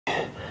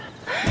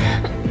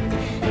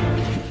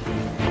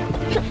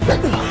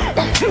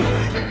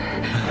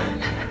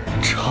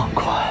畅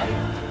快！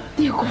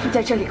你有功夫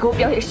在这里给我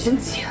表演深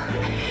情，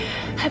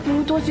还不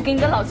如多去给你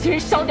的老情人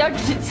烧点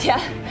纸钱。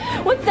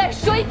我再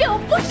说一遍，我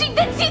不是你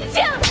的亲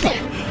情。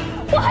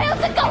我还要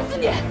再告诉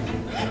你，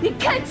你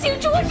看清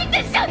楚，我是你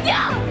的小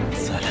娘。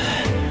再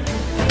来。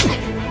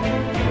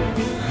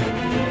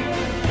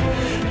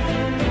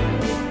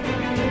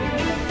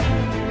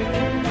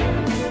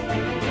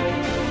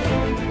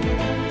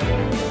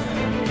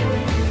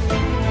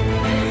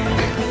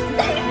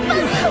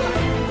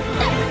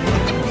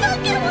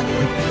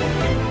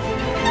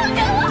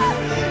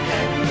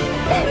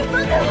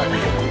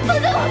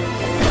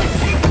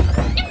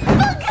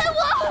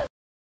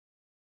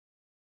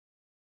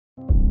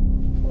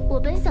 我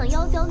本想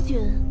邀将军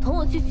同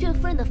我去雀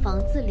夫人的房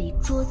子里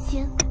捉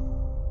奸。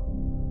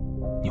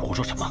你胡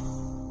说什么？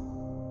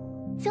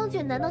将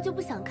军难道就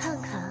不想看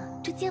看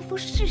这奸夫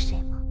是谁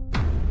吗？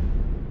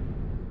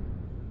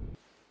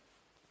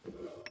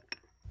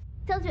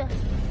将军，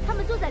他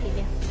们就在里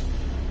面。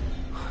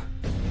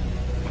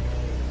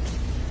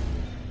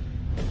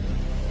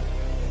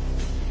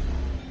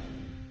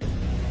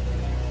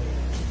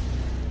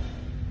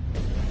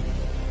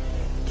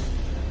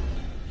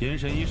严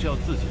神医是要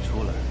自己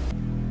出来。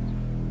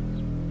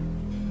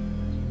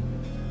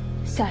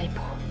 下一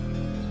步，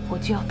我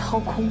就要掏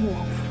空慕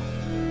王府，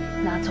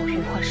拿走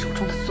云焕手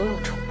中的所有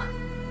筹码。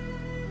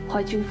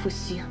怀君复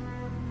兴，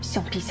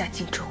向陛下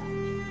尽忠，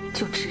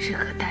就指日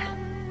可待了。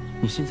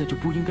你现在就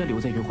不应该留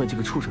在云焕这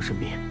个畜生身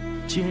边。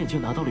既然已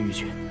经拿到了玉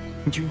珏，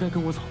你就应该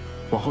跟我走。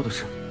往后的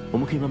事，我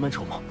们可以慢慢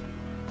筹谋。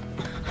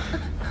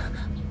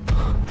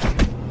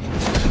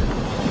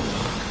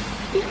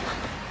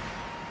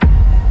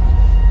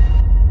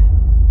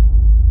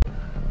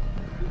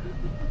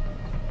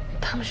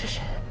他们是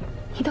谁？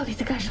 你到底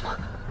在干什么？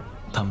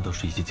他们都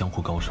是一些江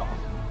湖高手，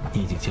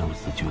你已经陷入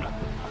死局了。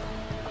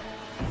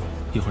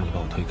一会儿你把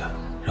我推开，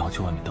然后去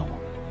外面等我，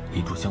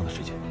一炷香的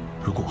时间。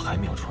如果我还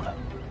没有出来，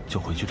就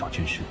回去找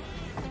军师。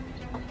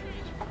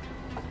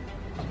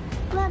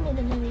外面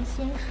的那位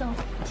先生，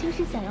就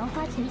是想要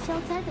花钱消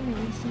灾的那位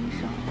先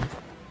生。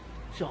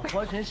想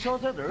花钱消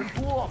灾的人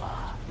多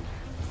吧？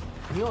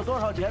你有多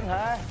少钱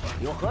财？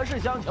有何事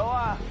相求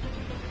啊？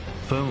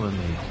分文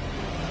没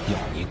有，要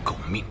你狗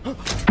命！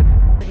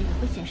这里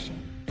会选谁？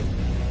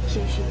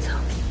 烟熏苍，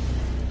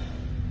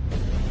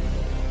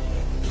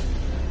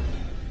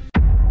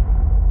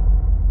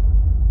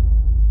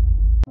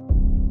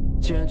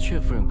既然雀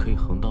夫人可以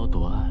横刀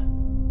夺爱，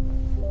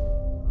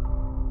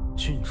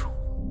郡主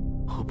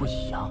何不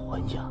以牙还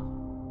牙？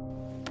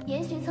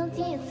严玄苍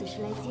今夜此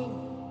时来接你，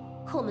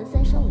和我们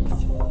三生一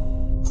起。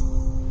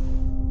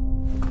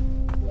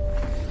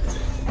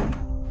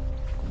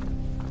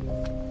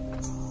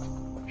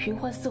云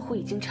焕似乎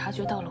已经察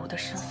觉到了我的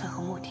身份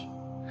和目的。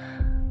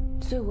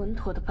 最稳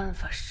妥的办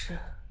法是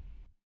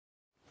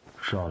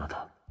杀了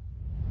他。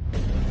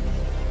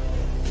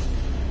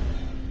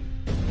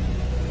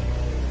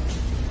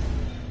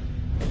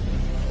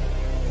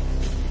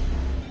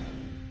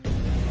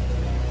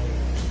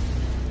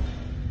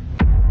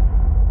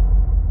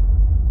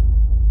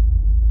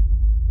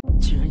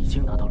既然已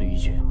经拿到了玉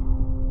珏，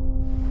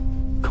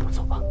跟我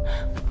走吧。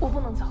我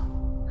不能走，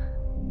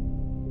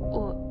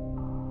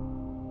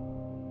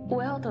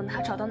我要等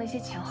他找到那些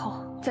钱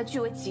后再据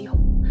为己有。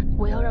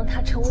 我要让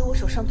他成为我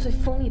手上最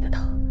锋利的刀。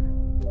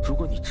如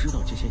果你知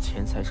道这些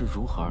钱财是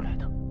如何而来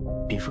的，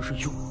别说是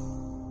用，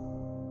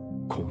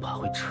恐怕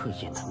会彻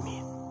夜难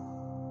眠。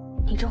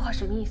你这话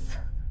什么意思？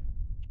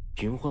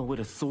云焕为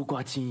了搜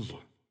刮金银，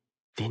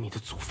连你的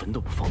祖坟都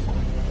不放过。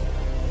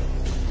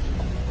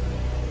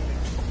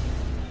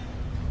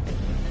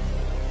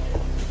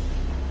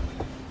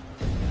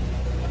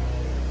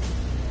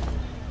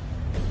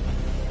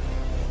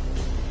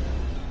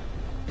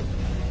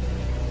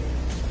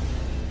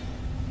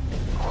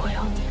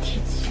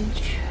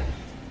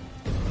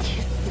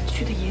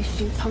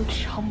寻苍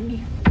偿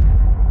命。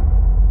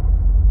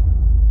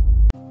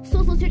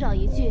速速去找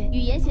一具与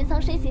严玄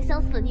苍身形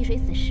相似的溺水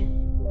死尸，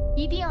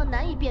一定要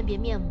难以辨别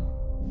面目。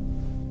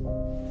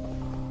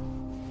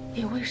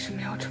你为什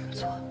么要这么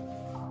做？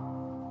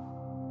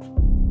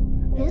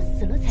人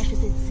死了才是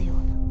最自由的，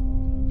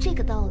这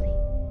个道理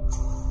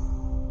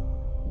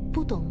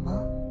不懂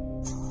吗？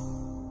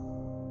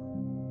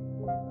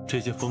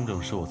这些风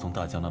筝是我从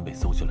大江南北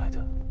搜集来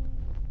的，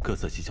各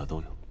色技巧都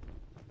有，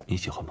你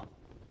喜欢吗？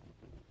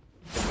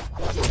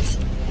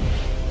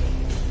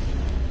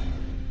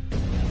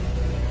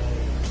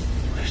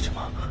 为什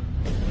么？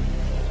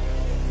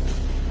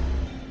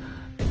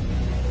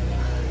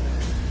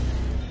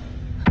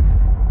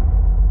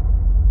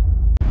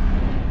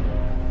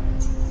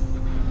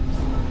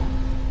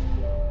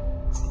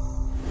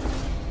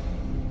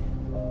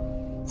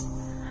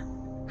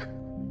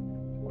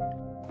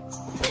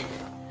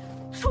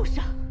畜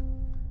生！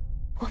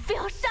我非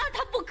要杀了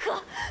他不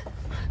可！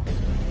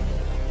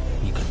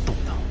你敢动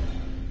他，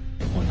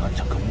我拿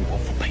整个穆王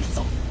府陪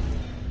葬。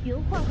云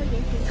焕和严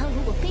玄苍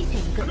如果非选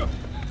一个，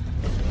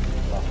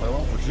把怀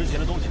王府值钱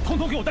的东西统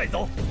统给我带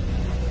走！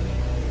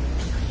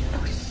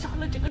都杀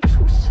了这个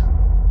畜生！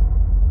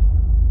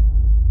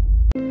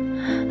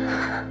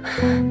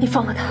你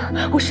放了他，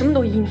我什么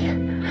都依你。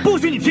不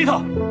许你提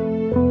他，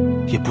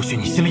也不许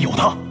你心里有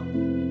他。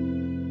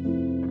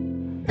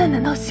那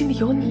难道心里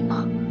有你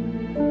吗？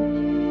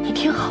你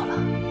听好了，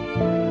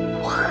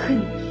我恨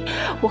你，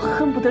我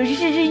恨不得日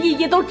日夜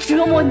夜都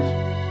折磨你。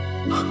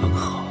很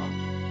好，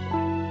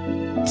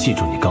记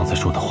住你刚才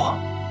说的话，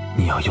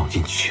你要用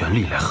尽全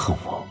力来恨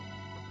我，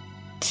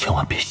千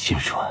万别心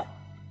软。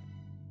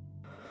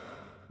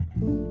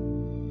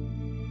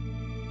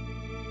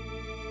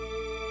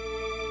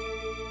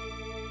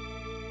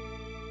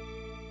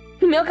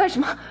你们要干什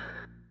么？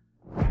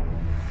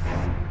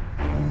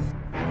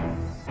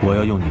我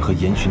要用你和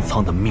严巡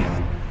仓的命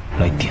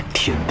来点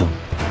天灯。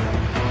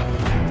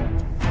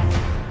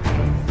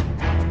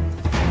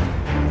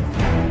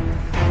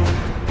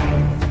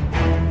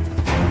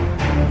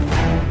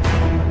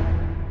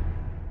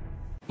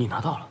你拿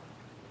到了？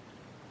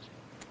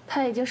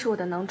他已经是我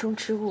的囊中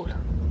之物了，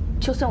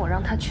就算我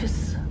让他去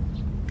死，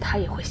他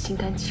也会心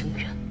甘情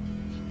愿。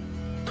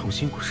同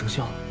心骨生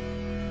效了。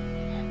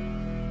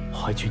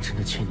怀君真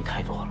的欠你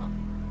太多了。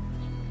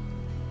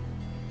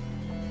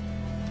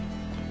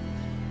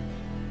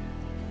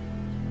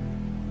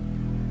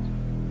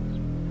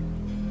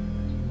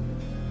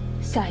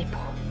下一步，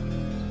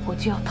我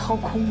就要掏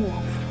空慕王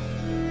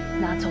府，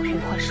拿走云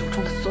焕手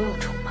中的所有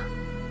筹码。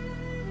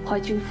怀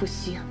君负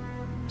心，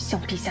向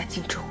陛下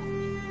尽忠，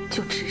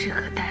就指日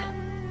可待了。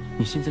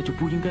你现在就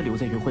不应该留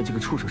在云焕这个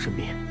畜生身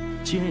边。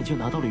既然已经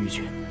拿到了玉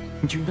珏，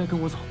你就应该跟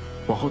我走。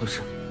往后的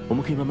事，我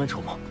们可以慢慢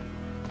筹谋。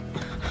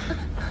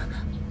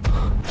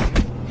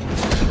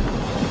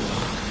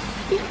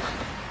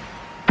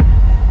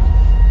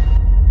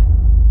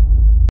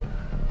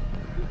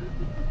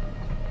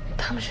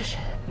他们是谁？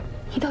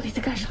你到底在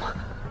干什么？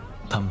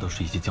他们都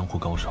是一些江湖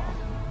高手，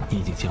你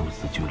已经陷入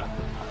死局了。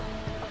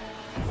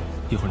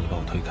一会儿你把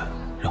我推开，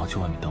然后去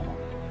外面等我，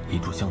一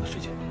炷香的时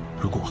间。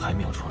如果我还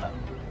没有出来，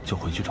就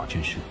回去找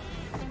军师。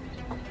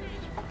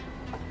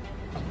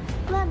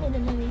外面的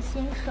那位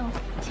先生，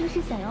就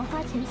是想要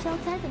花钱消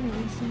灾的那位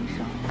先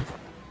生。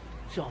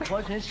想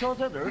花钱消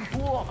灾的人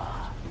多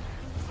吧？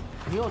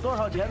你有多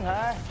少钱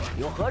财？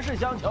有何事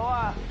相求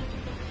啊？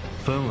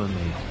分文没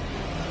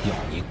有，要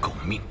你狗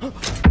命！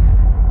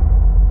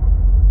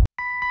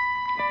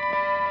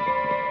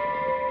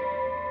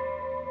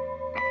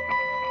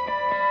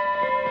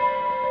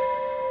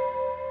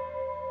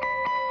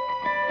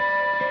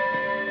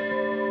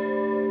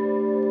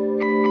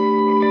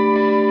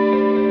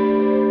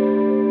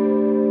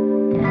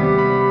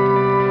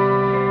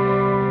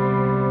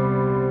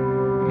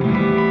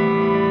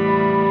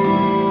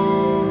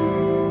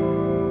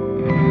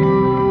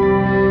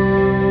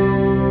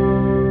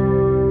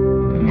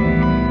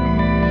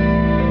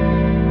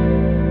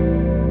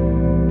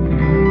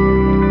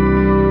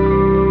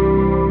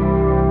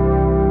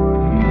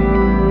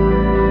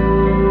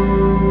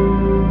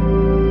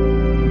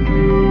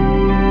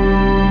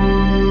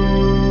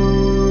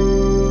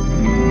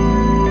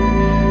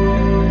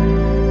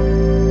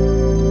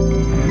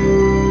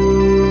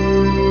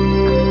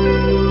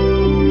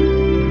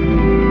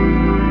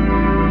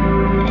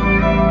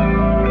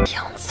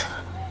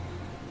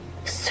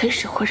随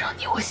时会让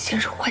你我陷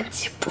入万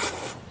劫不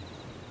复。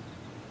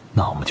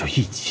那我们就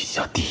一起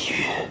下地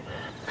狱。